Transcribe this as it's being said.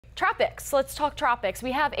Tropics. Let's talk tropics.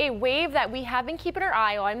 We have a wave that we have been keeping our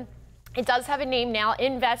eye on. It does have a name now,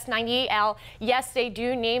 Invest 98L. Yes, they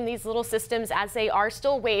do name these little systems as they are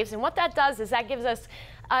still waves. And what that does is that gives us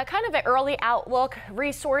kind of an early outlook,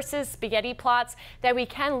 resources, spaghetti plots that we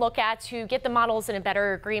can look at to get the models in a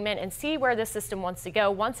better agreement and see where the system wants to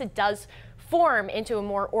go once it does form into a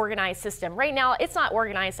more organized system. Right now, it's not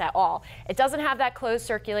organized at all. It doesn't have that closed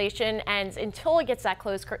circulation, and until it gets that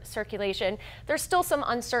closed circulation, there's still some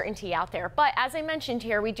uncertainty out there. But as I mentioned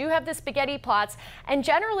here, we do have the spaghetti plots, and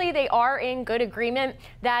generally they are in good agreement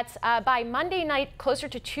that by Monday night, closer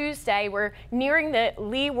to Tuesday, we're nearing the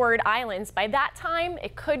Leeward Islands. By that time,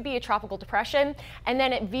 it could be a tropical depression, and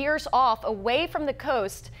then it veers off away from the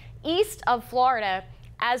coast east of Florida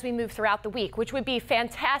as we move throughout the week, which would be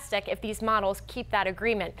fantastic if these models keep that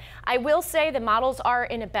agreement. I will say the models are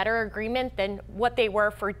in a better agreement than what they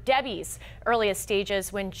were for Debbie's earliest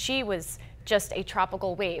stages when she was just a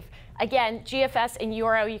tropical wave. Again, GFS and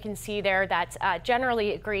Euro, you can see there that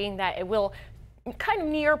generally agreeing that it will kind of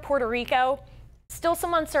near Puerto Rico. Still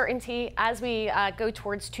some uncertainty as we go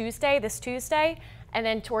towards this Tuesday, and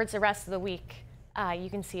then towards the rest of the week,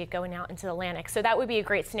 you can see it going out into the Atlantic. So that would be a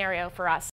great scenario for us.